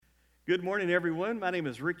Good morning, everyone. My name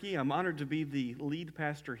is Ricky. I'm honored to be the lead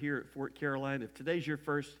pastor here at Fort Caroline. If today's your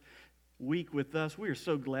first week with us, we are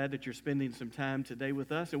so glad that you're spending some time today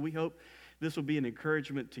with us, and we hope this will be an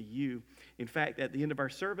encouragement to you. In fact, at the end of our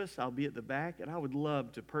service, I'll be at the back, and I would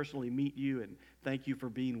love to personally meet you and thank you for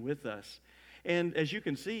being with us. And as you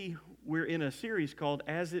can see, we're in a series called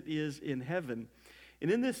As It Is in Heaven.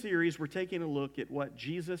 And in this series, we're taking a look at what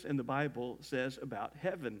Jesus and the Bible says about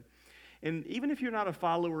heaven. And even if you're not a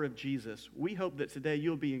follower of Jesus, we hope that today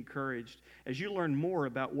you'll be encouraged as you learn more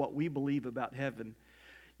about what we believe about heaven.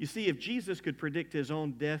 You see, if Jesus could predict his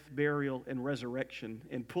own death, burial, and resurrection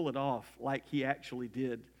and pull it off like he actually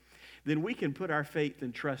did, then we can put our faith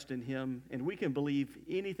and trust in him, and we can believe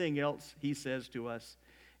anything else he says to us.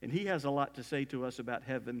 And he has a lot to say to us about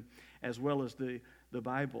heaven as well as the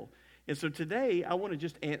Bible. And so today, I want to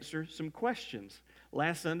just answer some questions.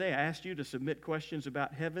 Last Sunday, I asked you to submit questions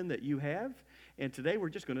about heaven that you have, and today we're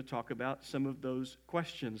just going to talk about some of those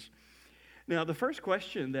questions. Now, the first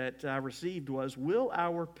question that I received was, will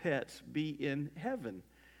our pets be in heaven?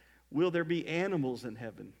 Will there be animals in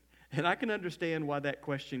heaven? And I can understand why that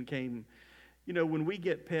question came. You know, when we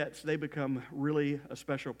get pets, they become really a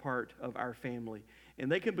special part of our family, and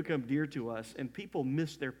they can become dear to us, and people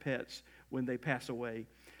miss their pets when they pass away.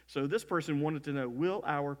 So this person wanted to know, will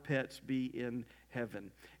our pets be in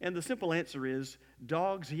heaven? And the simple answer is,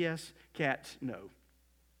 dogs, yes, cats, no.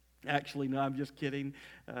 Actually, no, I'm just kidding.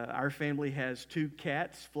 Our family has 2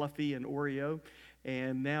 cats, Fluffy and Oreo,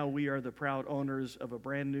 and now we are the proud owners of a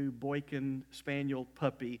brand new Boykin Spaniel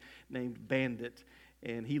puppy named Bandit,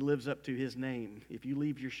 and he lives up to his name. If you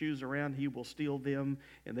leave your shoes around, he will steal them,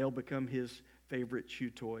 and they'll become his favorite chew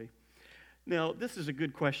toy. Now, this is a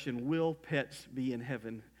good question. Will pets be in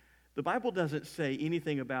heaven? The Bible doesn't say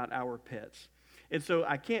anything about our pets. And so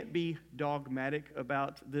I can't be dogmatic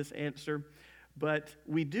about this answer, but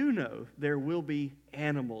we do know there will be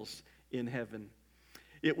animals in heaven.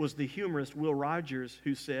 It was the humorist Will Rogers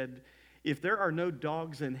who said, if there are no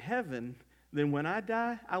dogs in heaven, then when I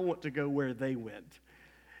die, I want to go where they went.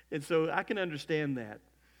 And so I can understand that.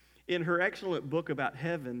 In her excellent book about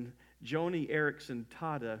heaven, Joni Eareckson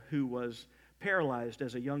Tada, who was paralyzed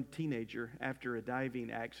as a young teenager after a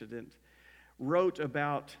diving accident, wrote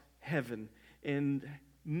about heaven. And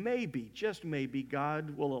maybe, just maybe,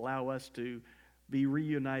 God will allow us to be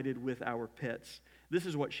reunited with our pets. This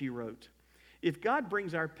is what she wrote. If God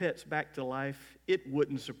brings our pets back to life, it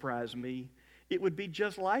wouldn't surprise me. It would be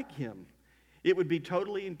just like him. It would be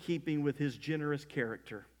totally in keeping with his generous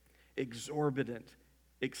character. Exorbitant,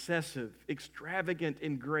 excessive, extravagant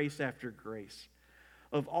in grace after grace.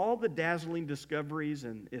 Of all the dazzling discoveries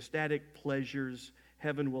and ecstatic pleasures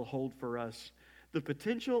heaven will hold for us, the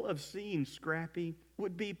potential of seeing Scrappy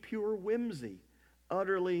would be pure whimsy,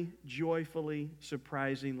 utterly, joyfully,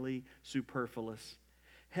 surprisingly superfluous.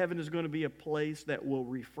 Heaven is going to be a place that will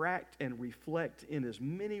refract and reflect in as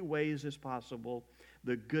many ways as possible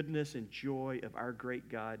the goodness and joy of our great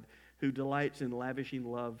God who delights in lavishing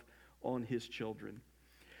love on his children.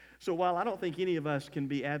 So while I don't think any of us can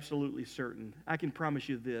be absolutely certain, I can promise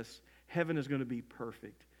you this: heaven is going to be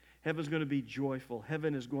perfect. Heaven is going to be joyful.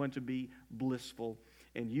 Heaven is going to be blissful.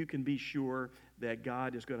 And you can be sure that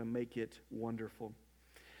God is going to make it wonderful.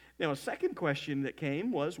 Now, a second question that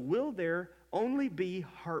came was, will there only be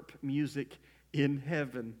harp music in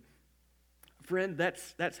heaven? Friend,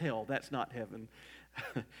 that's hell. That's not heaven.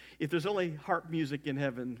 If there's only harp music in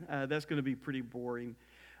heaven, that's going to be pretty boring.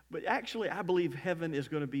 But actually, I believe heaven is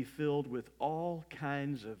going to be filled with all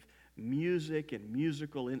kinds of music and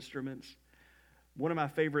musical instruments. One of my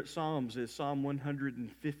favorite psalms is Psalm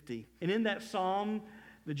 150. And in that psalm,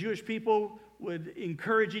 the Jewish people would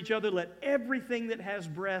encourage each other, let everything that has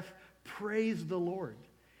breath praise the Lord.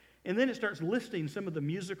 And then it starts listing some of the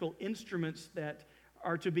musical instruments that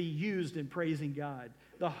are to be used in praising God.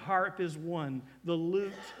 The harp is one. The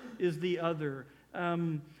lute is the other.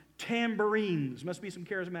 Tambourines. Must be some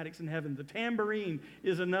charismatics in heaven. The tambourine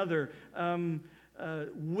is another.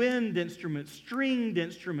 Wind instruments, stringed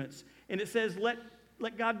instruments. And it says, let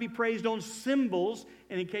God be praised on cymbals.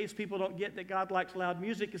 And in case people don't get that God likes loud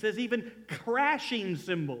music, it says even crashing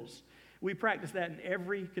cymbals. We practice that in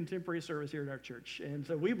every contemporary service here at our church. And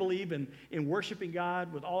so we believe in worshiping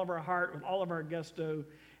God with all of our heart, with all of our gusto.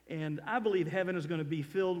 And I believe heaven is going to be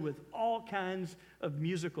filled with all kinds of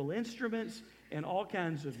musical instruments and all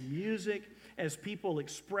kinds of music as people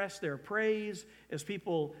express their praise, as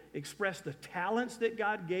people express the talents that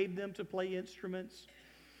God gave them to play instruments.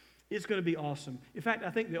 It's going to be awesome. In fact, I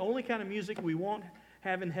think the only kind of music we won't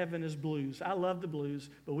have in heaven is blues. I love the blues,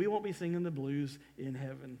 but we won't be singing the blues in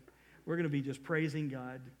heaven. We're going to be just praising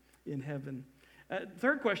God in heaven.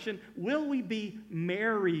 Third question, will we be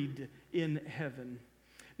married in heaven?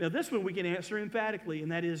 Now, this one we can answer emphatically,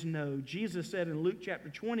 and that is no. Jesus said in Luke chapter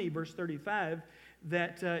 20, verse 35,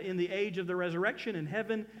 that in the age of the resurrection in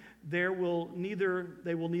heaven, they will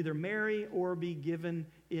neither marry or be given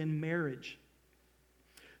in marriage.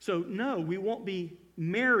 So, no, we won't be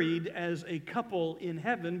married as a couple in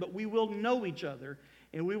heaven, but we will know each other,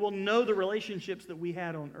 and we will know the relationships that we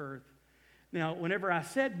had on earth. Now, whenever I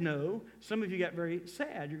said no, some of you got very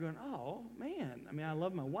sad. You're going, oh, man, I mean, I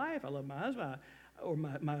love my wife, I love my husband, or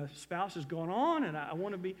my spouse has gone on, and I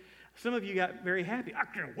want to be. Some of you got very happy. I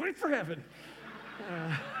can't wait for heaven.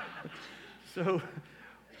 So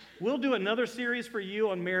we'll do another series for you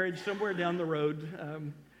on marriage somewhere down the road.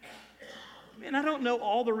 And I don't know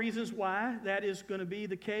all the reasons why that is going to be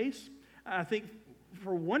the case. I think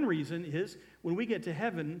for one reason is when we get to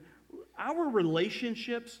heaven, our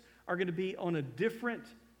relationships are going to be on a different,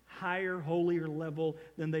 higher, holier level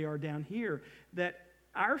than they are down here. That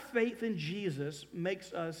our faith in Jesus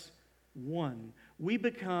makes us one. We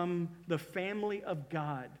become the family of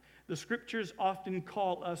God. The scriptures often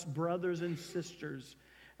call us brothers and sisters.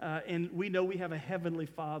 And we know we have a heavenly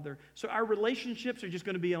Father. So our relationships are just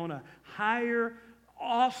going to be on a higher,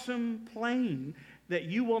 awesome plane that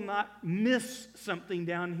you will not miss something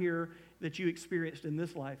down here that you experienced in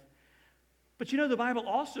this life. But you know, the Bible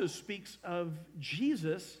also speaks of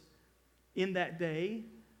Jesus in that day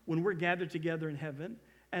when we're gathered together in heaven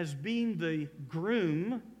as being the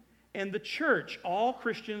groom and the church, all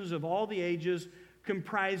Christians of all the ages,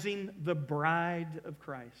 comprising the bride of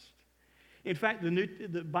Christ. In fact,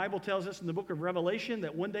 the Bible tells us in the book of Revelation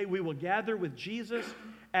that one day we will gather with Jesus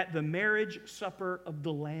at the marriage supper of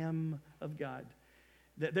the Lamb of God.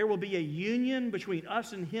 That there will be a union between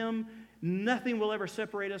us and Him. Nothing will ever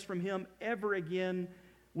separate us from Him ever again.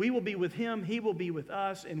 We will be with Him, He will be with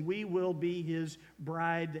us, and we will be His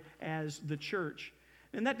bride as the church.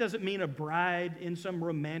 And that doesn't mean a bride in some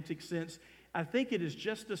romantic sense. I think it is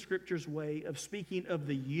just the Scripture's way of speaking of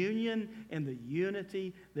the union and the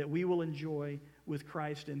unity that we will enjoy with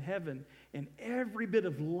Christ in heaven. And every bit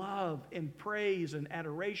of love and praise and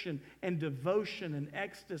adoration and devotion and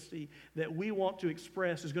ecstasy that we want to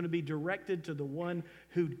express is going to be directed to the one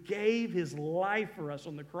who gave His life for us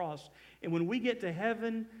on the cross. And when we get to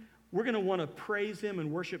heaven, we're going to want to praise Him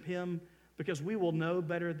and worship Him because we will know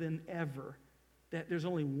better than ever that there's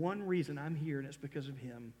only one reason I'm here, and it's because of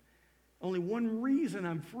Him. Only one reason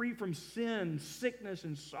I'm free from sin, sickness,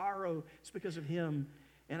 and sorrow. It's because of Him,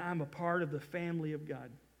 and I'm a part of the family of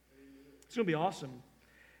God. It's going to be awesome.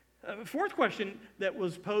 Fourth question that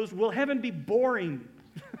was posed, will heaven be boring?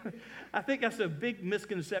 I think that's a big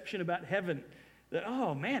misconception about heaven. That,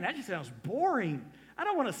 oh man, that just sounds boring. I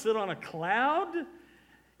don't want to sit on a cloud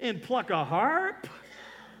and pluck a harp.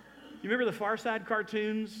 You remember the Far Side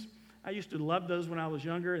cartoons? I used to love those when I was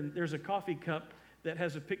younger, and there's a coffee cup that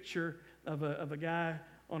has a picture of a guy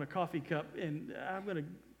on a coffee cup, and I'm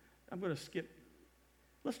gonna skip.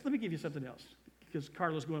 Let me give you something else, because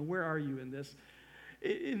Carla's going, where are you in this?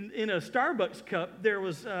 In a Starbucks cup, there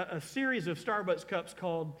was a series of Starbucks cups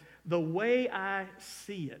called The Way I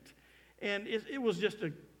See It, and it was just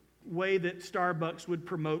a way that Starbucks would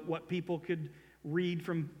promote what people could read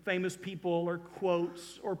from famous people or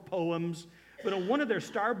quotes or poems. But on one of their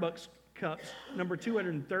Starbucks cups, number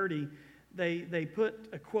 230, they put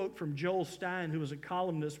a quote from Joel Stein, who was a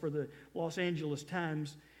columnist for the Los Angeles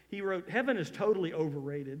Times. He wrote, "Heaven is totally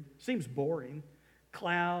overrated. Seems boring.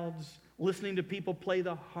 Clouds, listening to people play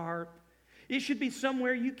the harp. It should be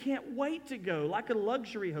somewhere you can't wait to go, like a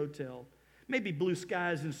luxury hotel. Maybe blue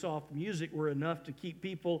skies and soft music were enough to keep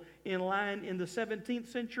people in line in the 17th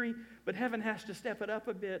century, but heaven has to step it up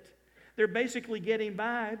a bit. They're basically getting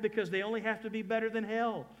by because they only have to be better than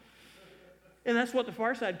hell." And that's what the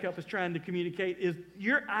Far Side Cup is trying to communicate, is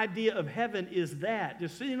your idea of heaven is that,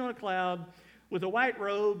 just sitting on a cloud with a white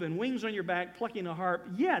robe and wings on your back, plucking a harp.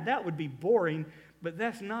 Yeah, that would be boring, but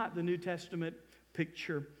that's not the New Testament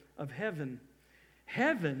picture of heaven.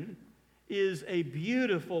 Heaven is a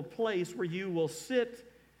beautiful place where you will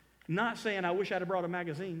sit, not saying, I wish I'd have brought a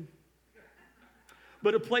magazine,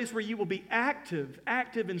 but a place where you will be active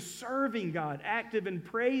in serving God, active in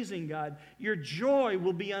praising God. Your joy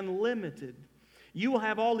will be unlimited. You will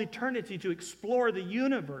have all eternity to explore the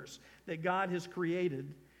universe that God has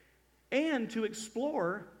created and to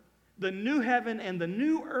explore the new heaven and the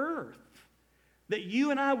new earth that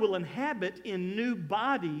you and I will inhabit in new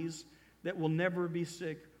bodies that will never be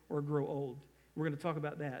sick or grow old. We're going to talk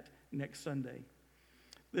about that next Sunday.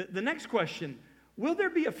 The next question, will there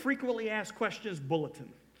be a frequently asked questions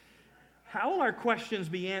bulletin? How will our questions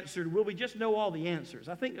be answered? Will we just know all the answers?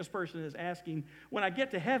 I think this person is asking, when I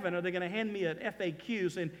get to heaven, are they going to hand me an FAQ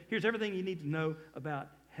saying, here's everything you need to know about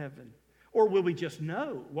heaven? Or will we just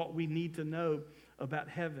know what we need to know about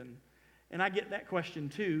heaven? And I get that question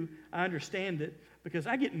too. I understand it because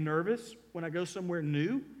I get nervous when I go somewhere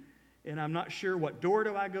new and I'm not sure what door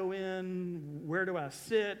do I go in, where do I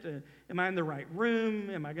sit, am I in the right room,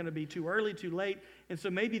 am I going to be too early, too late? And so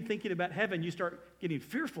maybe thinking about heaven, you start getting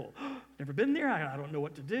fearful. Never been there, I don't know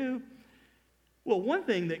what to do. Well, one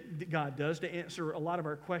thing that God does to answer a lot of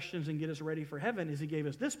our questions and get us ready for heaven is He gave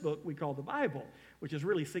us this book we call the Bible, which is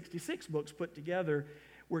really 66 books put together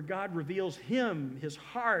where God reveals Him, His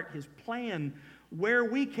heart, His plan, where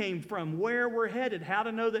we came from, where we're headed, how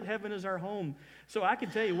to know that heaven is our home. So I can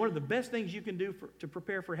tell you one of the best things you can do to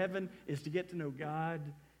prepare for heaven is to get to know God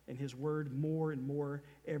and His Word more and more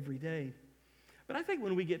every day. But I think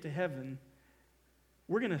when we get to heaven,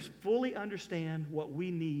 we're going to fully understand what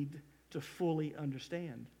we need to fully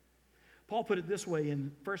understand. Paul put it this way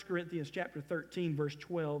in 1 Corinthians chapter 13, verse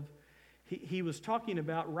 12. He was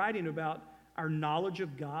writing about our knowledge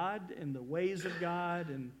of God and the ways of God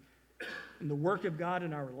and the work of God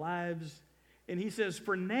in our lives. And he says,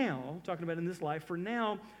 for now, talking about in this life, for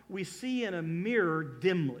now we see in a mirror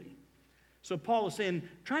dimly. So Paul is saying,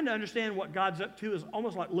 trying to understand what God's up to is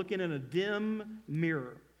almost like looking in a dim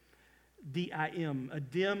mirror. D-I-M, a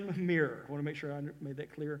dim mirror. I want to make sure I made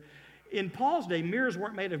that clear. In Paul's day, mirrors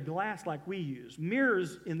weren't made of glass like we use.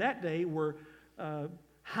 Mirrors in that day were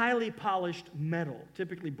highly polished metal,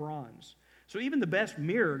 typically bronze. So even the best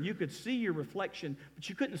mirror, you could see your reflection, but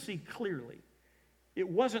you couldn't see clearly. It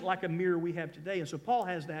wasn't like a mirror we have today. And so Paul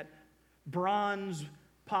has that bronze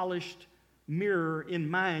polished mirror in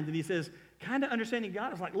mind, and he says, kind of understanding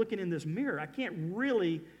God is like looking in this mirror. I can't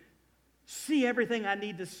really see everything I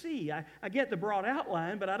need to see. I get the broad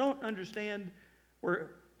outline, but I don't understand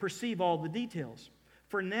or perceive all the details.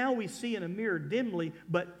 For now we see in a mirror dimly,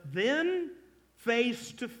 but then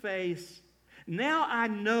face to face. Now I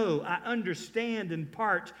know, I understand in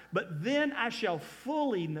part, but then I shall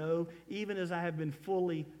fully know, even as I have been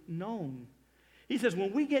fully known. He says,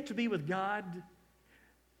 when we get to be with God,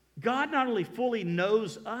 God not only fully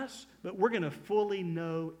knows us, but we're going to fully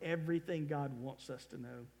know everything God wants us to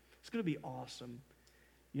know. It's going to be awesome.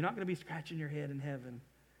 You're not going to be scratching your head in heaven.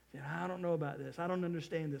 I don't know about this. I don't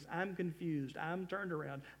understand this. I'm confused. I'm turned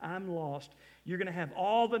around. I'm lost. You're going to have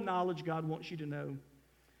all the knowledge God wants you to know.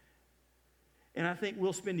 And I think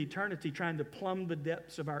we'll spend eternity trying to plumb the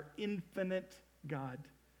depths of our infinite God.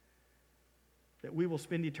 That we will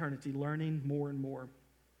spend eternity learning more and more.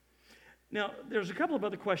 Now, there's a couple of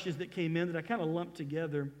other questions that came in that I kind of lumped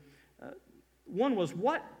together. One was,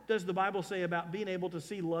 what does the Bible say about being able to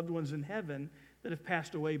see loved ones in heaven that have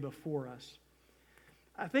passed away before us?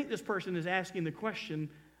 I think this person is asking the question,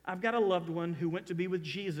 I've got a loved one who went to be with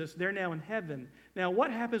Jesus. They're now in heaven. Now, what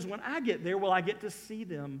happens when I get there? Will I get to see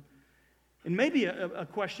them? And maybe a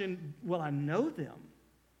question, will I know them?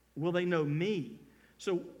 Will they know me?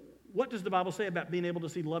 So what does the Bible say about being able to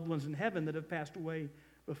see loved ones in heaven that have passed away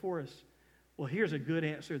before us? Well, here's a good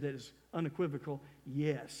answer that is unequivocal.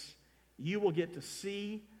 Yes. You will get to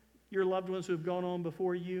see your loved ones who have gone on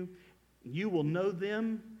before you. You will know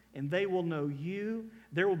them, and they will know you.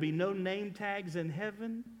 There will be no name tags in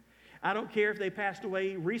heaven. I don't care if they passed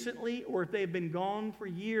away recently or if they've been gone for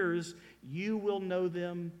years. You will know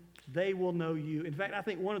them. They will know you. In fact, I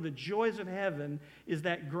think one of the joys of heaven is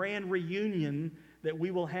that grand reunion that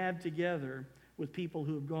we will have together with people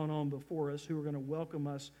who have gone on before us, who are going to welcome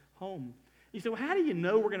us home. You say, well, how do you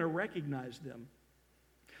know we're going to recognize them?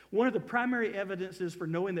 One of the primary evidences for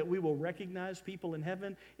knowing that we will recognize people in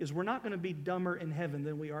heaven is we're not going to be dumber in heaven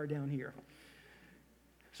than we are down here.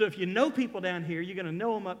 So if you know people down here, you're going to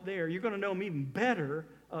know them up there. You're going to know them even better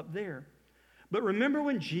up there. But remember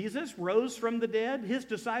when Jesus rose from the dead? His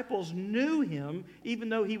disciples knew him even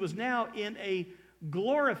though he was now in a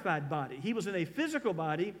glorified body. He was in a physical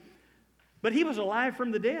body, but he was alive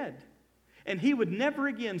from the dead. And he would never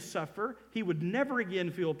again suffer. He would never again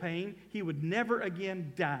feel pain. He would never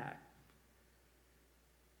again die.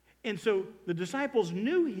 And so the disciples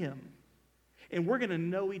knew him. And we're going to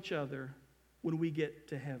know each other when we get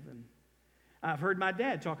to heaven. I've heard my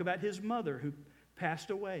dad talk about his mother who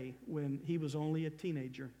passed away when he was only a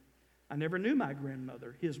teenager. I never knew my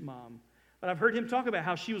grandmother, his mom. But I've heard him talk about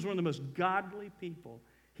how she was one of the most godly people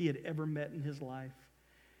he had ever met in his life.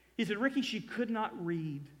 He said, Ricky, she could not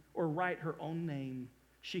read or write her own name.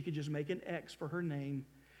 She could just make an X for her name.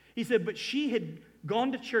 He said, but she had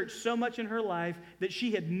gone to church so much in her life that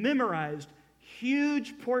she had memorized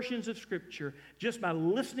huge portions of Scripture just by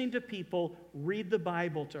listening to people read the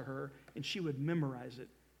Bible to her and she would memorize it,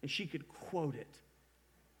 and she could quote it.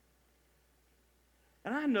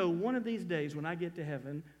 And I know one of these days when I get to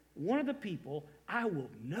heaven, one of the people I will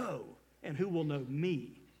know and who will know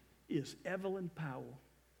me is Evelyn Powell,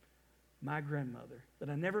 my grandmother, that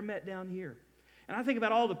I never met down here. And I think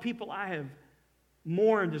about all the people I have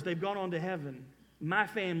mourned as they've gone on to heaven, my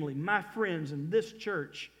family, my friends, and this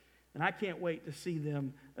church, and I can't wait to see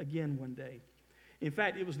them again one day. In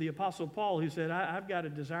fact, it was the Apostle Paul who said, I've got a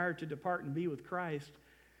desire to depart and be with Christ,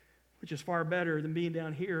 which is far better than being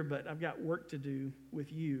down here, but I've got work to do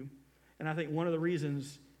with you. And I think one of the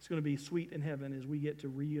reasons it's going to be sweet in heaven is we get to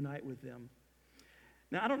reunite with them.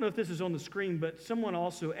 Now, I don't know if this is on the screen, but someone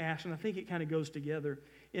also asked, and I think it kind of goes together.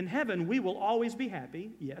 In heaven, we will always be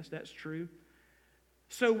happy. Yes, that's true.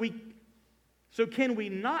 So can we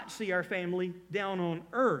not see our family down on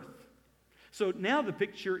earth? So now the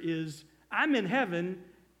picture is, I'm in heaven,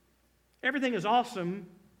 everything is awesome,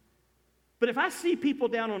 but if I see people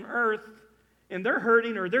down on earth and they're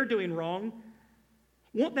hurting or they're doing wrong,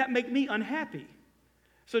 won't that make me unhappy?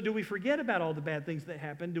 So do we forget about all the bad things that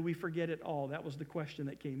happen? Do we forget it all? That was the question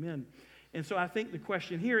that came in. And so I think the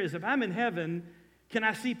question here is, if I'm in heaven, can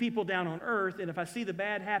I see people down on earth? And if I see the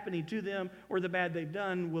bad happening to them or the bad they've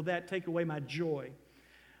done, will that take away my joy?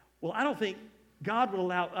 Well, I don't think God will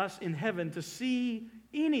allow us in heaven to see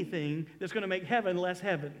anything that's going to make heaven less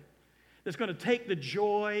heaven, that's going to take the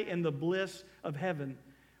joy and the bliss of heaven.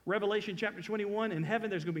 Revelation chapter 21, in heaven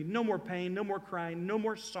there's going to be no more pain, no more crying, no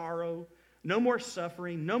more sorrow, no more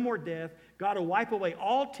suffering, no more death. God will wipe away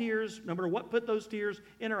all tears. No matter what put those tears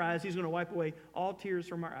in our eyes, He's going to wipe away all tears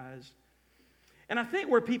from our eyes. And I think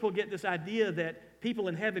where people get this idea that people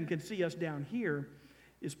in heaven can see us down here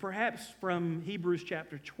is perhaps from Hebrews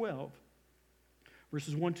chapter 12,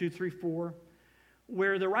 verses 1, 2, 3, 4,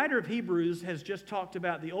 where the writer of Hebrews has just talked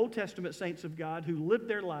about the Old Testament saints of God who lived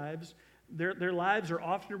their lives. Their lives are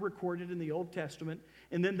often recorded in the Old Testament,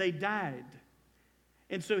 and then they died.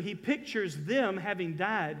 And so he pictures them having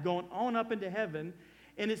died, going on up into heaven,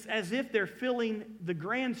 and it's as if they're filling the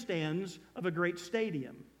grandstands of a great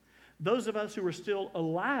stadium. Those of us who are still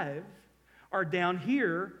alive are down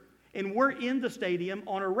here, and we're in the stadium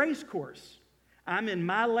on a race course. I'm in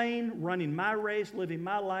my lane, running my race, living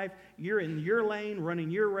my life. You're in your lane, running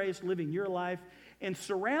your race, living your life. And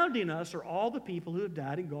surrounding us are all the people who have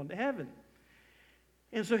died and gone to heaven.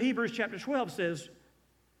 And so Hebrews chapter 12 says,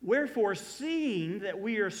 wherefore, seeing that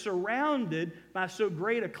we are surrounded by so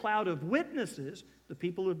great a cloud of witnesses, the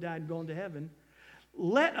people who have died and gone to heaven,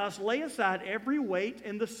 let us lay aside every weight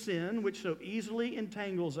and the sin which so easily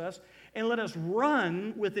entangles us, and let us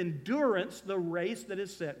run with endurance the race that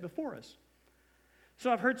is set before us.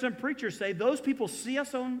 So I've heard some preachers say those people see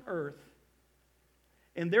us on earth,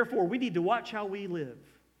 and therefore we need to watch how we live.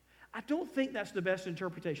 I don't think that's the best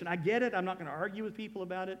interpretation. I get it. I'm not going to argue with people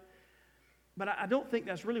about it. But I don't think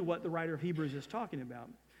that's really what the writer of Hebrews is talking about.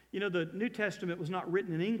 You know, the New Testament was not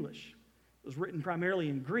written in English. It was written primarily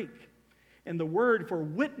in Greek. And the word for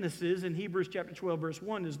witnesses in Hebrews chapter 12, verse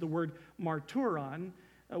 1 is the word marturon,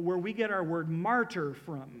 where we get our word martyr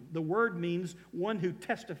from. The word means one who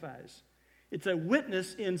testifies. It's a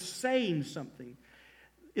witness in saying something.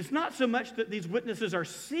 It's not so much that these witnesses are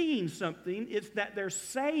seeing something, it's that they're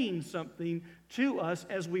saying something to us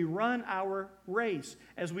as we run our race,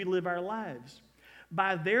 as we live our lives.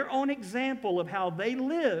 By their own example of how they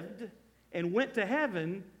lived and went to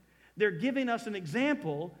heaven, they're giving us an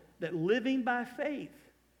example that living by faith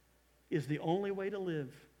is the only way to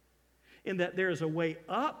live. In that there is a way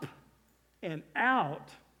up and out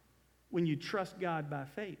when you trust God by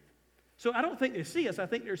faith. So I don't think they see us. I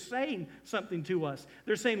think they're saying something to us.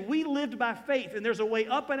 They're saying we lived by faith, and there's a way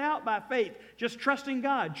up and out by faith. Just trusting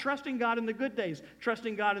God in the good days,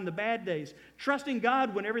 trusting God in the bad days, trusting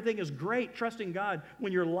God when everything is great, trusting God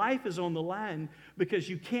when your life is on the line, because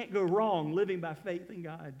you can't go wrong living by faith in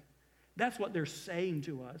God. That's what they're saying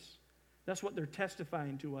to us. That's what they're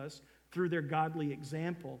testifying to us through their godly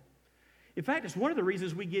example. In fact, it's one of the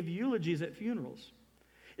reasons we give eulogies at funerals.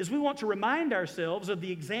 Is we want to remind ourselves of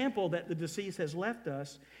the example that the deceased has left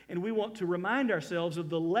us, and we want to remind ourselves of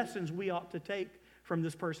the lessons we ought to take from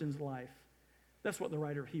this person's life. That's what the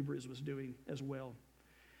writer of Hebrews was doing as well.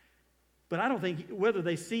 But I don't think, whether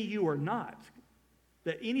they see you or not,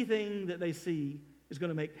 that anything that they see is going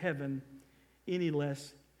to make heaven any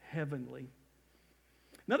less heavenly.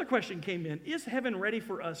 Another question came in, is heaven ready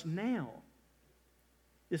for us now?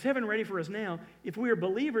 Is heaven ready for us now? If we are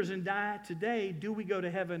believers and die today, do we go to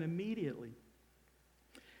heaven immediately?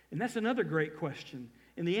 And that's another great question.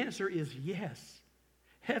 And the answer is yes.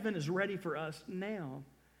 Heaven is ready for us now.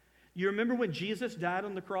 You remember when Jesus died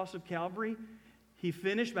on the cross of Calvary? He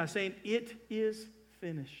finished by saying, "It is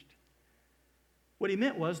finished." What he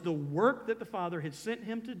meant was the work that the Father had sent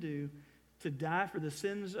him to do, to die for the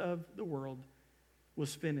sins of the world,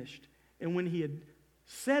 was finished. And when he had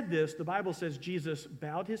said this, the Bible says Jesus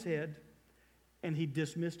bowed his head and he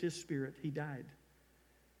dismissed his spirit. He died.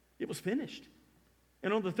 It was finished.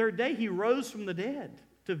 And on the third day, he rose from the dead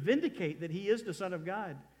to vindicate that he is the Son of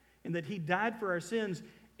God and that he died for our sins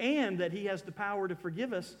and that he has the power to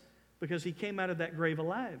forgive us because he came out of that grave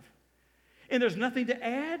alive. And there's nothing to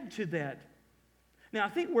add to that. Now, I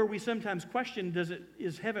think where we sometimes question,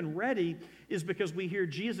 is heaven ready, is because we hear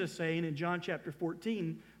Jesus saying in John chapter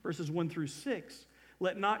 14, verses 1 through 6,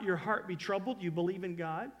 "Let not your heart be troubled. You believe in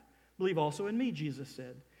God. Believe also in me," Jesus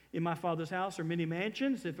said. "In my Father's house are many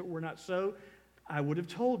mansions. If it were not so, I would have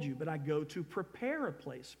told you, but I go to prepare a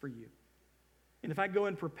place for you. And if I go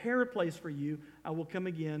and prepare a place for you, I will come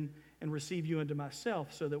again and receive you unto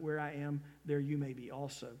myself, so that where I am, there you may be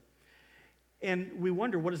also." And we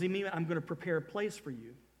wonder, what does he mean, I'm going to prepare a place for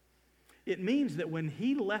you? It means that when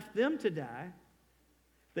he left them to die,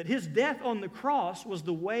 that his death on the cross was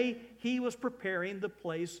the way he was preparing the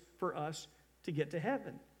place for us to get to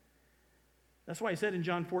heaven. That's why he said in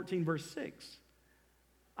John 14, verse 6,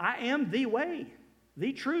 "I am the way,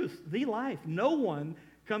 the truth, the life. No one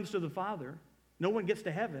comes to the Father, no one gets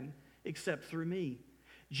to heaven except through me."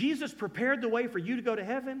 Jesus prepared the way for you to go to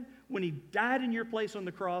heaven when he died in your place on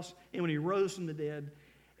the cross and when he rose from the dead.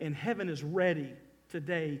 And heaven is ready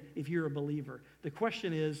today if you're a believer. The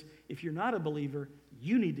question is, if you're not a believer,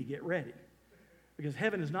 you need to get ready, because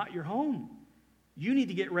heaven is not your home. You need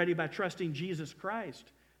to get ready by trusting Jesus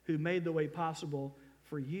Christ, who made the way possible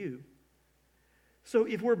for you. So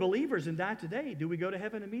if we're believers and die today, do we go to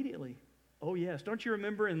heaven immediately? Oh, yes. Don't you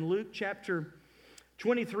remember in Luke chapter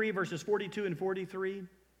 23, verses 42 and 43,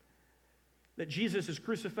 that Jesus is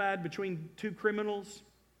crucified between two criminals?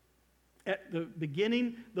 At the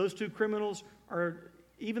beginning, those two criminals are,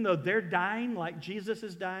 even though they're dying like Jesus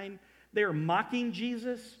is dying, they are mocking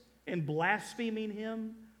Jesus and blaspheming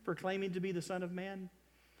him for claiming to be the Son of Man.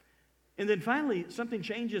 And then finally, something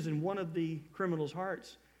changes in one of the criminals'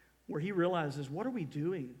 hearts, where he realizes, what are we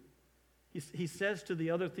doing? He says to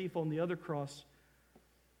the other thief on the other cross,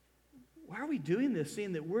 "Why are we doing this,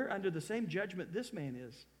 seeing that we're under the same judgment this man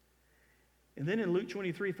is?" And then in Luke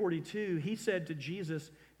 23:42, he said to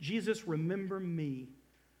Jesus, "Jesus, remember me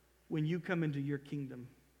when you come into your kingdom."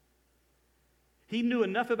 He knew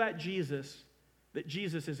enough about Jesus that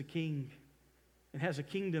Jesus is a king and has a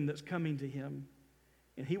kingdom that's coming to him.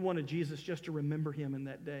 And he wanted Jesus just to remember him in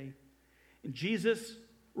that day. And Jesus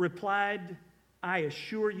replied, "I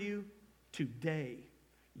assure you, today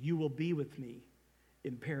you will be with me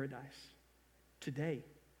in paradise." Today.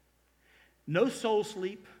 No soul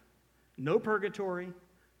sleep, no purgatory,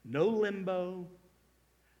 no limbo.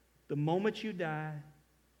 The moment you die,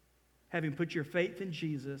 having put your faith in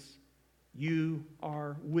Jesus, you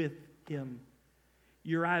are with him.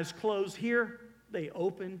 Your eyes close here, they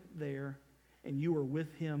open there, and you are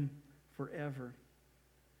with him forever.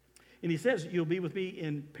 And he says, "You'll be with me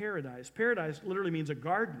in paradise." Paradise literally means a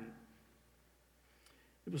garden.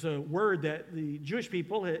 It was a word that the Jewish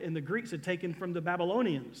people and the Greeks had taken from the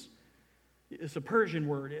Babylonians. It's a Persian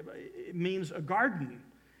word. It means a garden.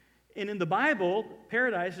 And in the Bible,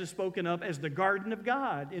 paradise is spoken of as the garden of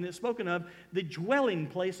God. And it's spoken of the dwelling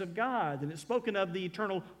place of God. And it's spoken of the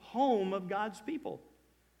eternal home of God's people.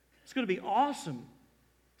 It's going to be awesome.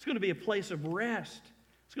 It's going to be a place of rest.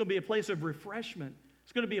 It's going to be a place of refreshment.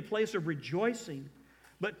 It's going to be a place of rejoicing.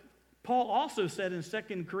 But Paul also said in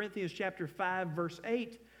 2 Corinthians chapter 5, verse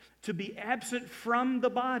 8, to be absent from the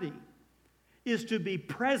body is to be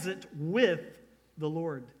present with the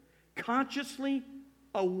Lord, consciously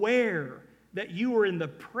aware that you are in the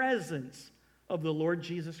presence of the Lord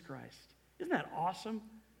Jesus Christ. Isn't that awesome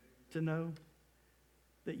to know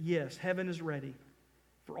that, yes, heaven is ready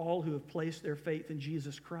for all who have placed their faith in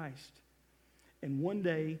Jesus Christ. And one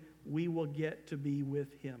day we will get to be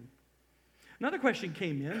with him. Another question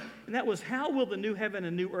came in, and that was, how will the new heaven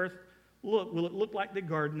and new earth look? Will it look like the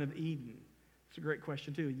Garden of Eden? It's a great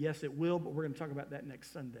question, too. Yes, it will, but we're going to talk about that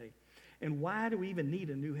next Sunday. And why do we even need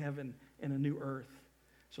a new heaven and a new earth?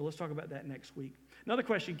 So let's talk about that next week. Another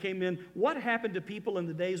question came in, what happened to people in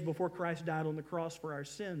the days before Christ died on the cross for our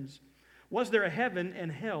sins? Was there a heaven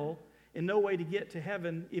and hell and no way to get to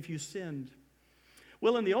heaven if you sinned?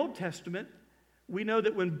 Well, in the Old Testament, we know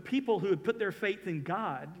that when people who had put their faith in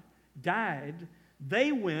God died,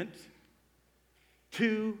 they went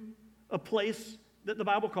to a place that the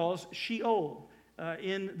Bible calls Sheol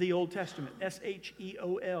in the Old Testament,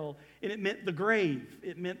 S-H-E-O-L. And it meant the grave.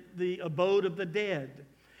 It meant the abode of the dead.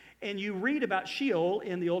 And you read about Sheol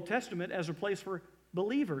in the Old Testament as a place for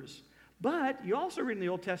believers. But you also read in the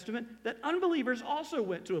Old Testament that unbelievers also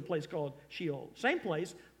went to a place called Sheol. Same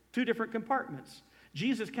place, two different compartments.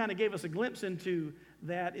 Jesus kind of gave us a glimpse into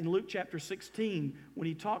that in Luke chapter 16 when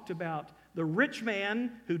he talked about the rich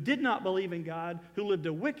man who did not believe in God, who lived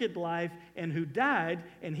a wicked life, and who died,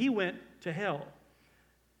 and he went to hell.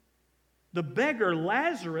 The beggar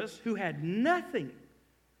Lazarus, who had nothing,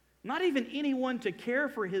 not even anyone to care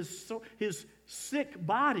for his sick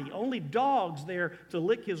body, only dogs there to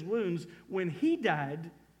lick his wounds. When he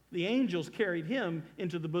died, the angels carried him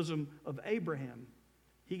into the bosom of Abraham.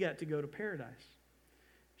 He got to go to paradise,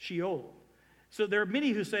 Sheol. So there are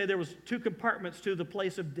many who say there was two compartments to the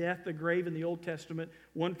place of death, the grave in the Old Testament,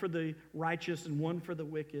 one for the righteous and one for the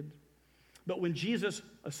wicked. But when Jesus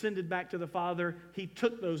ascended back to the Father, he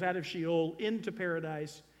took those out of Sheol into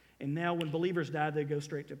paradise. And now when believers die, they go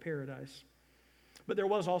straight to paradise. But there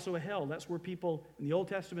was also a hell. That's where people in the Old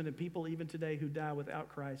Testament and people even today who die without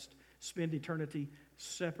Christ spend eternity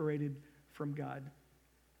separated from God.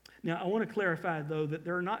 Now, I want to clarify, though, that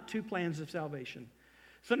there are not two plans of salvation.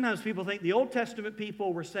 Sometimes people think the Old Testament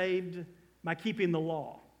people were saved by keeping the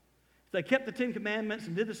law. If they kept the Ten Commandments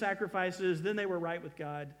and did the sacrifices, then they were right with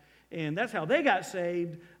God. And that's how they got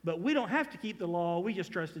saved, but we don't have to keep the law. We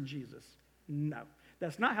just trust in Jesus. No,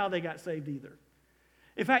 that's not how they got saved either.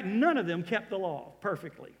 In fact, none of them kept the law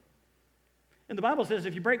perfectly. And the Bible says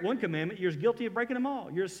if you break one commandment, you're as guilty of breaking them all.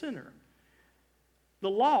 You're a sinner. The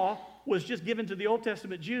law was just given to the Old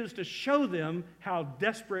Testament Jews to show them how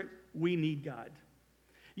desperate we need God.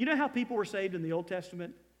 You know how people were saved in the Old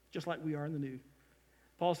Testament? Just like we are in the New.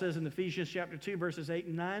 Paul says in Ephesians chapter 2, verses 8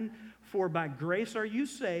 and 9, "For by grace are you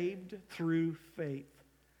saved through faith."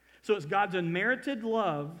 So it's God's unmerited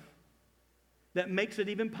love that makes it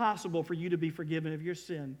even possible for you to be forgiven of your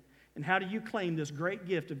sin. And how do you claim this great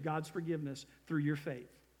gift of God's forgiveness? Through your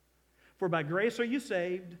faith. For by grace are you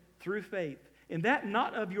saved through faith. And that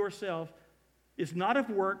not of yourself is not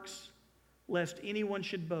of works, lest anyone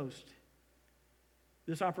should boast.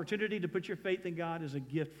 This opportunity to put your faith in God is a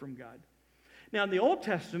gift from God. Now, in the Old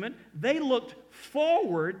Testament, they looked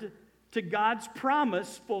forward to God's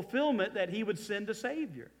promise fulfillment that he would send a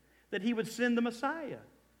Savior, that he would send the Messiah.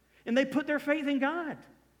 And they put their faith in God.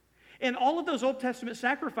 And all of those Old Testament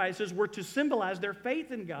sacrifices were to symbolize their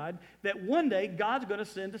faith in God, that one day God's going to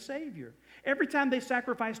send a Savior. Every time they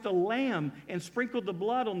sacrificed a lamb and sprinkled the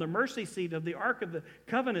blood on the mercy seat of the Ark of the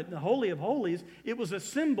Covenant, the Holy of Holies, it was a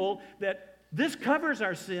symbol that this covers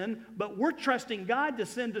our sin, but we're trusting God to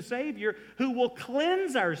send a Savior who will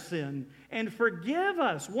cleanse our sin and forgive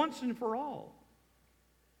us once and for all.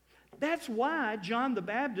 That's why John the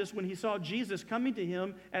Baptist, when he saw Jesus coming to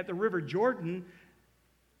him at the River Jordan,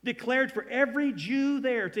 declared for every Jew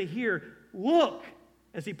there to hear, "Look,"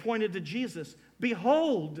 as he pointed to Jesus,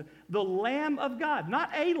 "Behold, the Lamb of God,"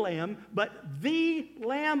 not a lamb, but the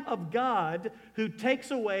Lamb of God who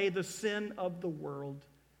takes away the sin of the world.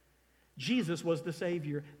 Jesus was the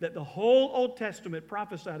Savior that the whole Old Testament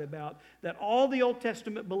prophesied about, that all the Old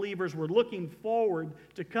Testament believers were looking forward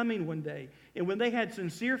to coming one day. And when they had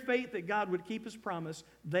sincere faith that God would keep his promise,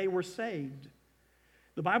 they were saved.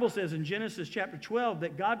 The Bible says in Genesis chapter 12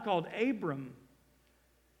 that God called Abram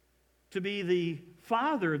to be the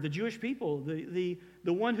father of the Jewish people, the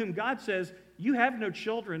one whom God says, "You have no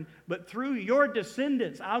children, but through your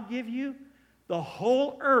descendants I'll give you, the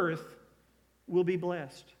whole earth will be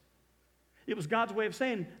blessed." It was God's way of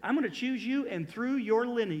saying, "I'm going to choose you, and through your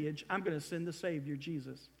lineage, I'm going to send the Savior,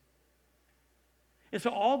 Jesus." And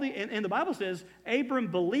so and the Bible says, Abram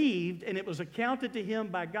believed, and it was accounted to him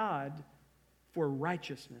by God for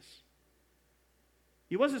righteousness.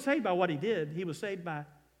 He wasn't saved by what he did. He was saved by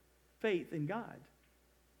faith in God.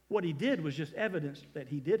 What he did was just evidence that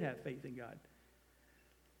he did have faith in God.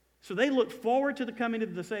 So they looked forward to the coming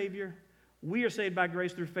of the Savior. We are saved by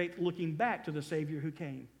grace through faith, looking back to the Savior who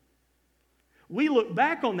came. We look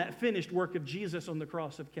back on that finished work of Jesus on the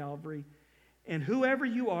cross of Calvary, and whoever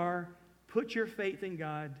you are, put your faith in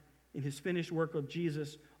God, in his finished work of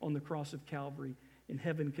Jesus on the cross of Calvary, and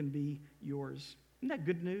heaven can be yours. Isn't that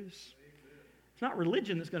good news? It's not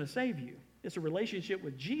religion that's going to save you. It's a relationship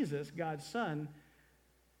with Jesus, God's Son,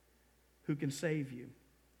 who can save you.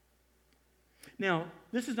 Now,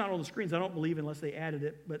 this is not on the screens, I don't believe, unless they added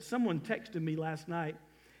it, but someone texted me last night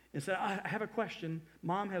and said, "I have a question.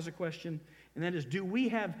 Mom has a question, and that is, do we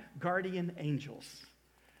have guardian angels?"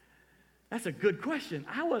 That's a good question.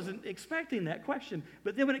 I wasn't expecting that question.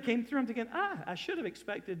 But then when it came through, I'm thinking, I should have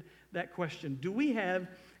expected that question. Do we have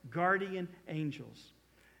guardian angels?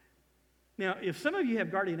 Now, if some of you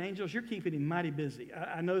have guardian angels, you're keeping him mighty busy.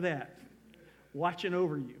 I know that. Watching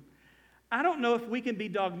over you. I don't know if we can be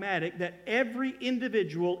dogmatic that every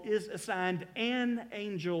individual is assigned an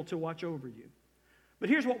angel to watch over you. But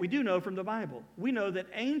here's what we do know from the Bible. We know that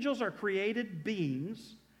angels are created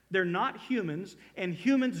beings. They're not humans, and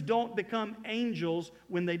humans don't become angels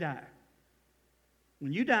when they die.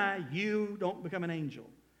 When you die, you don't become an angel.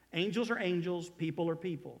 Angels are angels, people are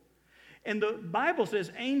people. And the Bible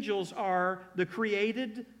says angels are the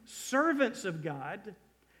created servants of God,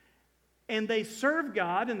 and they serve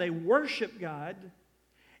God and they worship God,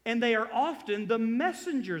 and they are often the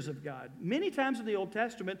messengers of God. Many times in the Old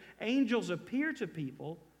Testament, angels appear to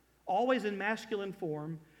people, always in masculine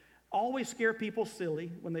form, always scare people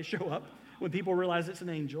silly when they show up, when people realize it's an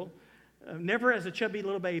angel. Never as a chubby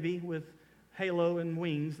little baby with halo and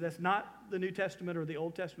wings. That's not the New Testament or the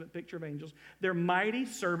Old Testament picture of angels. They're mighty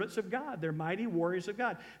servants of God. They're mighty warriors of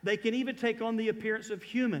God. They can even take on the appearance of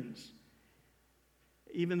humans,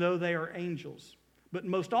 even though they are angels. But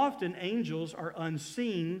most often, angels are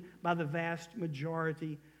unseen by the vast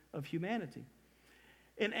majority of humanity.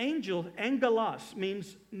 An angel, angelos,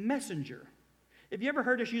 means messenger. Have you ever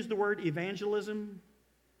heard us use the word evangelism?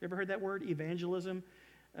 You ever heard that word, evangelism?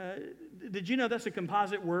 Did you know that's a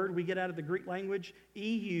composite word we get out of the Greek language?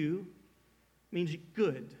 EU means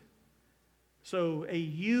good. So a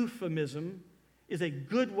euphemism is a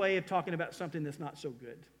good way of talking about something that's not so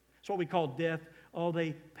good. It's what we call death. Oh,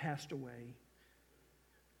 they passed away.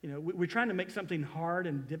 You know, we're trying to make something hard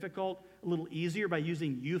and difficult a little easier by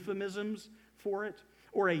using euphemisms for it.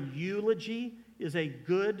 Or a eulogy is a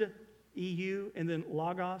good, EU, and then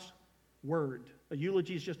logos, word. A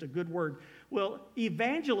eulogy is just a good word. Well,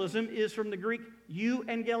 evangelism is from the Greek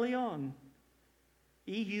euangelion.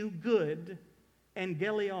 EU, good,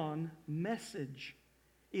 angelion, message.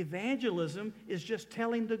 Evangelism is just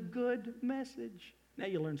telling the good message. Now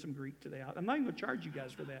you learned some Greek today. I'm not even going to charge you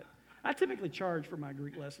guys for that. I typically charge for my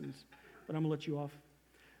Greek lessons, but I'm going to let you off.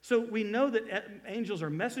 So we know that angels are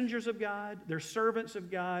messengers of God. They're servants of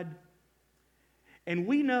God. And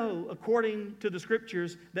we know, according to the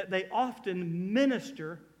Scriptures, that they often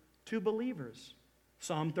minister to believers.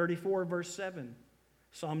 Psalm 34, verse 7.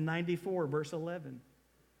 Psalm 94, verse 11.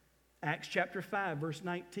 Acts chapter 5, verse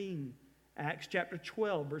 19. Acts chapter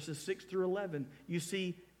 12, verses 6 through 11. You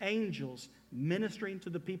see angels ministering to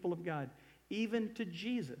the people of God, even to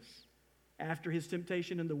Jesus after his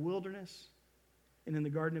temptation in the wilderness and in the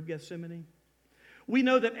Garden of Gethsemane. We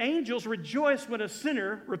know that angels rejoice when a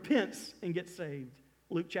sinner repents and gets saved.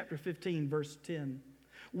 Luke chapter 15, verse 10.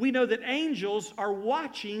 We know that angels are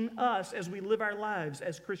watching us as we live our lives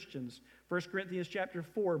as Christians. 1 Corinthians chapter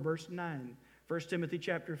 4, verse 9. 1 Timothy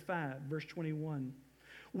chapter 5, verse 21.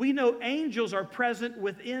 We know angels are present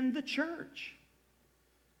within the church.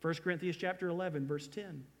 1 Corinthians chapter 11, verse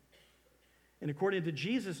 10. And according to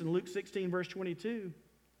Jesus in Luke 16, verse 22,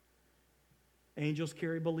 angels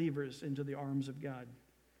carry believers into the arms of God,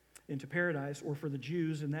 into paradise, or for the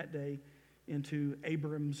Jews in that day, into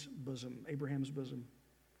Abraham's bosom.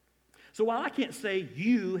 So while I can't say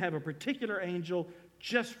you have a particular angel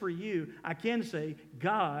just for you, I can say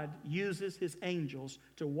God uses his angels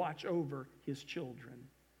to watch over his children.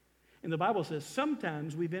 And the Bible says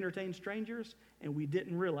sometimes we've entertained strangers and we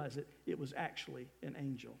didn't realize it. It was actually an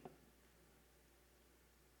angel.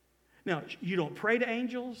 Now, you don't pray to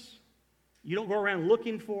angels. You don't go around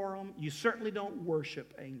looking for them. You certainly don't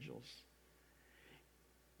worship angels.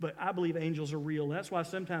 But I believe angels are real. That's why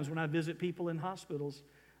sometimes when I visit people in hospitals,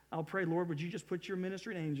 I'll pray, Lord, would you just put your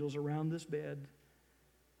ministering angels around this bed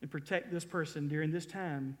and protect this person during this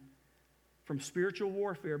time from spiritual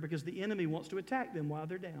warfare, because the enemy wants to attack them while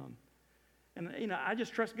they're down. And, I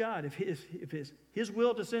just trust God. If his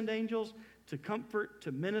will to send angels to comfort,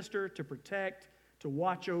 to minister, to protect, to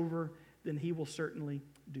watch over, then he will certainly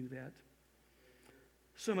do that.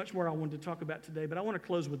 So much more I wanted to talk about today, but I want to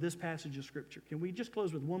close with this passage of Scripture. Can we just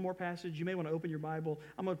close with one more passage? You may want to open your Bible.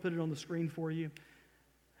 I'm going to put it on the screen for you.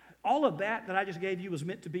 All of that I just gave you was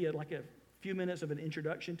meant to be like a few minutes of an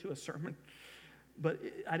introduction to a sermon, but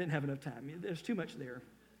I didn't have enough time. There's too much there.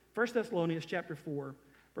 1 Thessalonians chapter 4,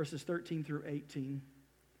 verses 13 through 18.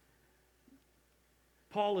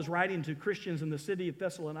 Paul is writing to Christians in the city of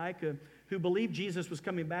Thessalonica who believed Jesus was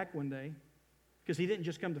coming back one day, because he didn't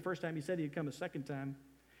just come the first time. He said he'd come a second time.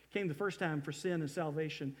 He came the first time for sin and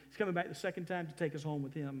salvation. He's coming back the second time to take us home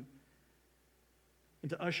with him and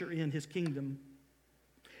to usher in his kingdom.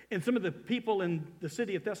 And some of the people in the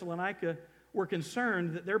city of Thessalonica were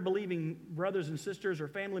concerned that their believing brothers and sisters or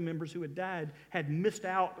family members who had died had missed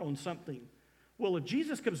out on something. Well, if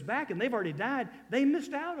Jesus comes back and they've already died, they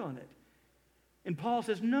missed out on it. And Paul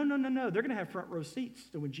says, no. They're going to have front row seats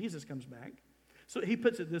to when Jesus comes back. So he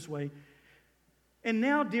puts it this way. And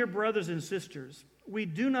now, dear brothers and sisters, we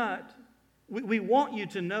want you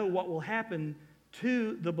to know what will happen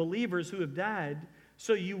to the believers who have died,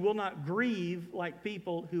 so you will not grieve like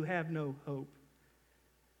people who have no hope.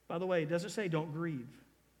 By the way, it doesn't say don't grieve.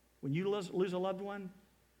 When you lose a loved one,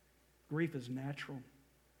 grief is natural.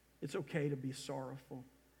 It's okay to be sorrowful.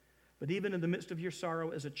 But even in the midst of your sorrow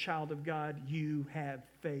as a child of God, you have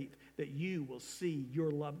faith that you will see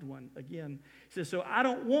your loved one again. He says, so I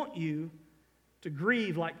don't want you to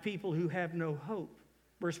grieve like people who have no hope.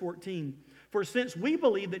 Verse 14, for since we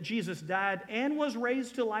believe that Jesus died and was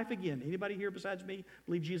raised to life again. Anybody here besides me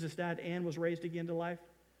believe Jesus died and was raised again to life?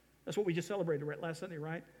 That's what we just celebrated last Sunday,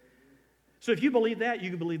 right? So if you believe that, you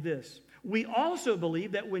can believe this. We also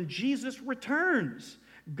believe that when Jesus returns,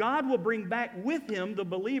 God will bring back with him the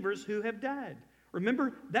believers who have died.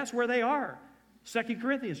 Remember, that's where they are. 2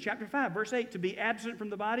 Corinthians chapter 5, verse 8, to be absent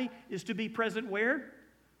from the body is to be present where?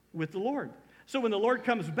 With the Lord. So when the Lord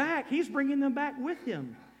comes back, he's bringing them back with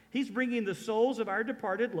him. He's bringing the souls of our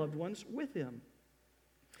departed loved ones with him.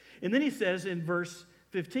 And then he says in verse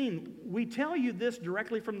 15, we tell you this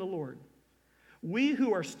directly from the Lord. We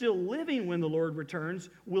who are still living when the Lord returns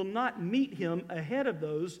will not meet him ahead of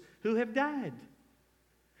those who have died.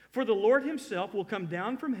 For the Lord himself will come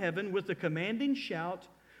down from heaven with a commanding shout,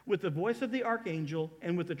 with the voice of the archangel,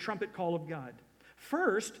 and with the trumpet call of God.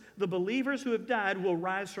 First, the believers who have died will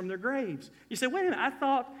rise from their graves. You say, wait a minute, I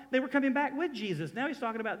thought they were coming back with Jesus. Now he's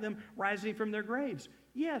talking about them rising from their graves.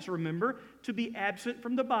 Yes, remember, to be absent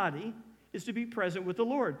from the body is to be present with the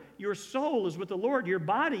Lord. Your soul is with the Lord. Your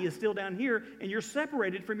body is still down here, and you're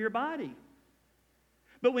separated from your body.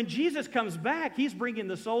 But when Jesus comes back, he's bringing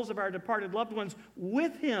the souls of our departed loved ones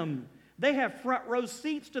with him. They have front row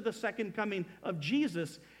seats to the second coming of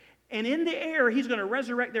Jesus. And in the air, he's going to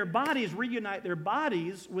resurrect their bodies, reunite their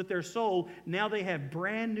bodies with their soul. Now they have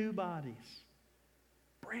brand new bodies.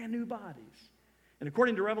 Brand new bodies. And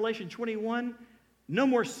according to Revelation 21, no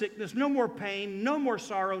more sickness, no more pain, no more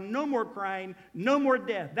sorrow, no more crying, no more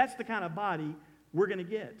death. That's the kind of body we're going to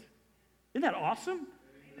get. Isn't that awesome?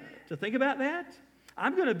 To think about that?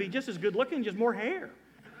 I'm going to be just as good looking, just more hair.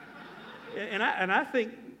 And I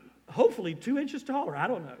think hopefully 2 inches taller. I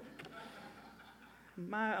don't know.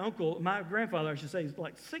 My grandfather, I should say, is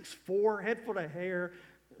like 6'4", head full of hair,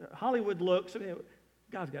 Hollywood looks. I mean,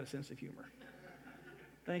 God's got a sense of humor.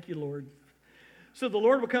 Thank you, Lord. So the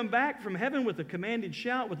Lord will come back from heaven with a commanding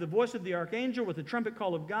shout, with the voice of the archangel, with the trumpet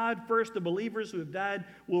call of God. First, the believers who have died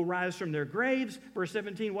will rise from their graves. Verse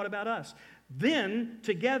 17, what about us? Then,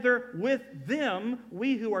 together with them,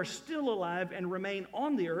 we who are still alive and remain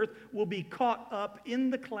on the earth will be caught up in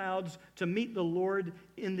the clouds to meet the Lord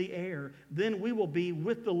in the air. Then we will be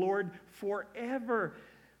with the Lord forever.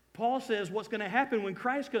 Paul says what's going to happen when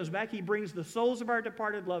Christ comes back, he brings the souls of our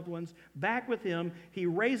departed loved ones back with him. He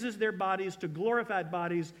raises their bodies to glorified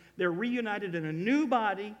bodies. They're reunited in a new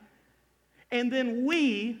body. And then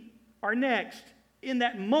we are next. In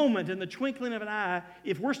that moment, in the twinkling of an eye,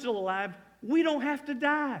 if we're still alive, we don't have to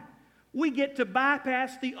die. We get to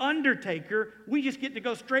bypass the undertaker. We just get to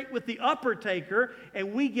go straight with the upper taker,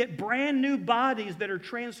 and we get brand new bodies that are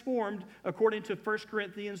transformed according to 1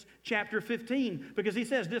 Corinthians chapter 15. Because he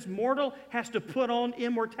says this mortal has to put on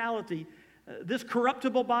immortality. This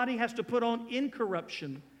corruptible body has to put on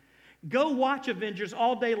incorruption. Go watch Avengers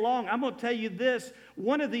all day long. I'm going to tell you this.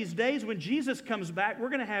 One of these days when Jesus comes back, we're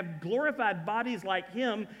going to have glorified bodies like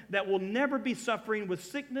him that will never be suffering with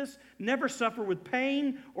sickness, never suffer with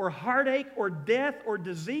pain or heartache or death or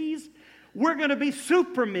disease. We're going to be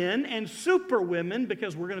supermen and superwomen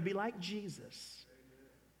because we're going to be like Jesus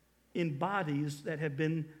in bodies that have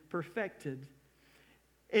been perfected.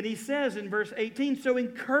 And he says in verse 18, so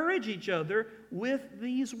encourage each other with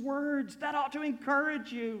these words. That ought to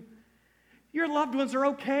encourage you. Your loved ones are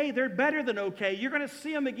okay. They're better than okay. You're going to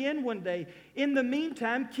see them again one day. In the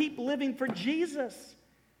meantime, keep living for Jesus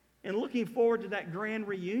and looking forward to that grand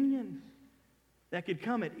reunion that could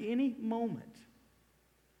come at any moment.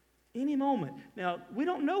 Any moment. Now, we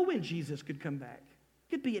don't know when Jesus could come back.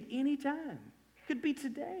 It could be at any time. It could be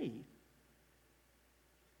today.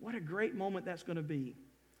 What a great moment that's going to be.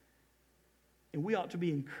 And we ought to be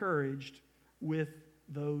encouraged with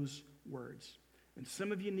those words. And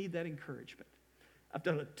some of you need that encouragement. I've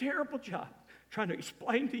done a terrible job trying to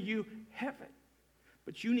explain to you heaven.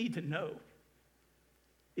 But you need to know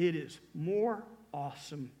it is more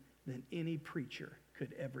awesome than any preacher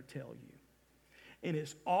could ever tell you. And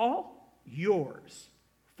it's all yours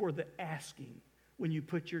for the asking when you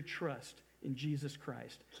put your trust in Jesus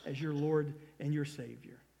Christ as your Lord and your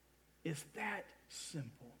Savior. It's that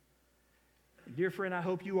simple. And dear friend, I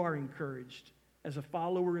hope you are encouraged as a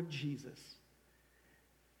follower of Jesus.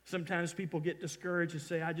 Sometimes people get discouraged and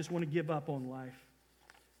say, I just want to give up on life.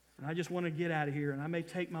 And I just want to get out of here, and I may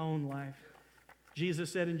take my own life.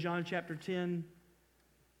 Jesus said in John chapter 10,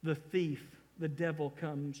 the thief, the devil,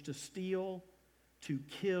 comes to steal, to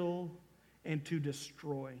kill, and to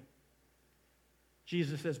destroy.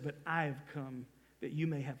 Jesus says, but I have come that you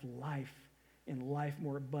may have life, and life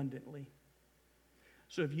more abundantly.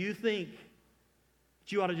 So if you think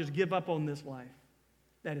that you ought to just give up on this life,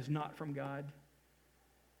 that is not from God.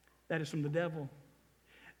 That is from the devil.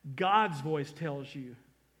 God's voice tells you,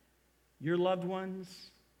 your loved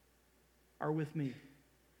ones are with me,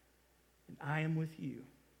 and I am with you.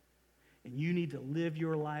 And you need to live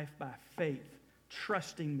your life by faith,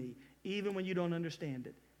 trusting me, even when you don't understand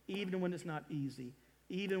it, even when it's not easy,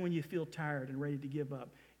 even when you feel tired and ready to give up.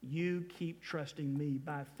 You keep trusting me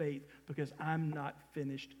by faith because I'm not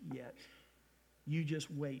finished yet. You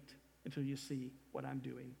just wait until you see what I'm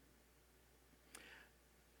doing.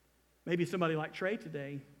 Maybe somebody like Trey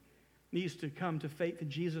today needs to come to faith in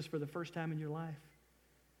Jesus for the first time in your life.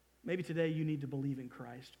 Maybe today you need to believe in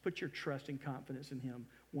Christ. Put your trust and confidence in Him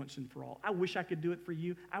once and for all. I wish I could do it for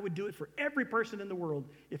you. I would do it for every person in the world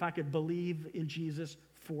if I could believe in Jesus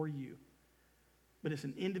for you. But it's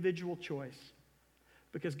an individual choice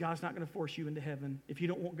because God's not going to force you into heaven. If you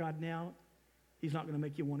don't want God now, He's not going to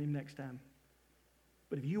make you want Him next time.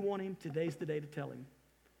 But if you want Him, today's the day to tell Him.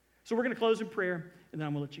 So we're going to close in prayer, and then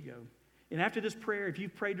I'm going to let you go. And after this prayer, if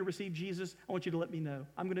you've prayed to receive Jesus, I want you to let me know.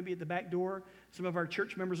 I'm going to be at the back door. Some of our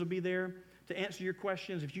church members will be there to answer your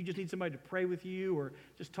questions. If you just need somebody to pray with you or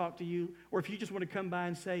just talk to you, or if you just want to come by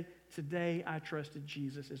and say, today I trusted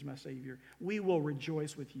Jesus as my Savior, we will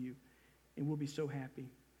rejoice with you, and we'll be so happy.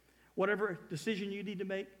 Whatever decision you need to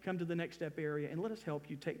make, come to the next step area, and let us help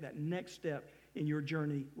you take that next step in your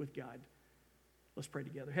journey with God. Let's pray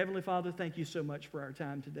together. Heavenly Father, thank you so much for our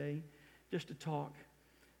time today, just to talk,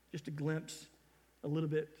 just a glimpse, a little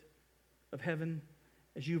bit of heaven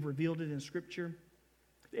as you've revealed it in Scripture,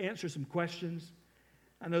 to answer some questions.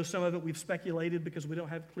 I know some of it we've speculated because we don't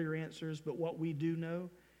have clear answers, but what we do know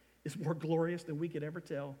is more glorious than we could ever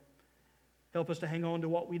tell. Help us to hang on to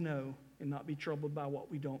what we know and not be troubled by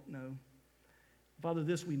what we don't know. Father,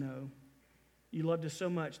 this we know. You loved us so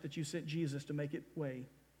much that you sent Jesus to make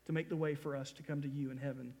the way for us to come to you in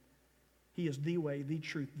heaven. He is the way, the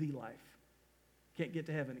truth, the life. Can't get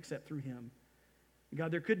to heaven except through Him. And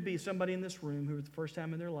God, there could be somebody in this room who, for the first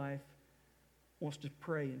time in their life, wants to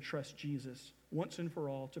pray and trust Jesus once and for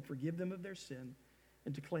all to forgive them of their sin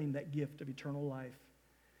and to claim that gift of eternal life.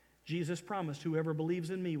 Jesus promised, whoever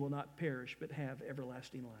believes in me will not perish but have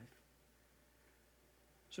everlasting life.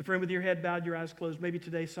 So friend, with your head bowed, your eyes closed, maybe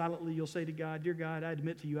today silently you'll say to God, dear God, I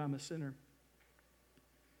admit to you I'm a sinner.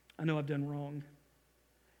 I know I've done wrong.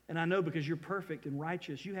 And I know because you're perfect and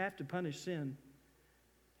righteous, you have to punish sin.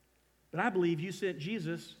 But I believe you sent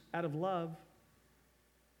Jesus out of love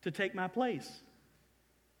to take my place,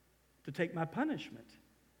 to take my punishment.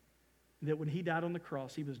 That when He died on the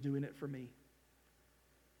cross, He was doing it for me.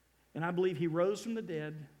 And I believe He rose from the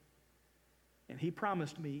dead, and He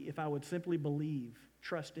promised me if I would simply believe,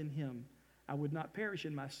 trust in Him, I would not perish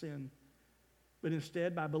in my sin. But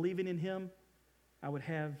instead, by believing in Him, I would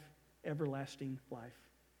have everlasting life.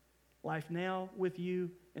 Life now with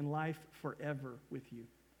you and life forever with you.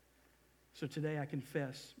 So today I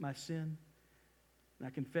confess my sin, and I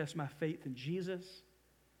confess my faith in Jesus.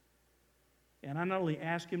 And I not only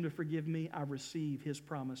ask Him to forgive me, I receive His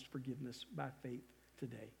promised forgiveness by faith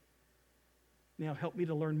today. Now help me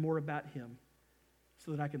to learn more about Him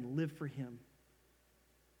so that I can live for Him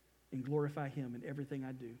and glorify Him in everything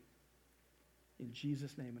I do. In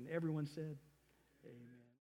Jesus' name. And everyone said, amen.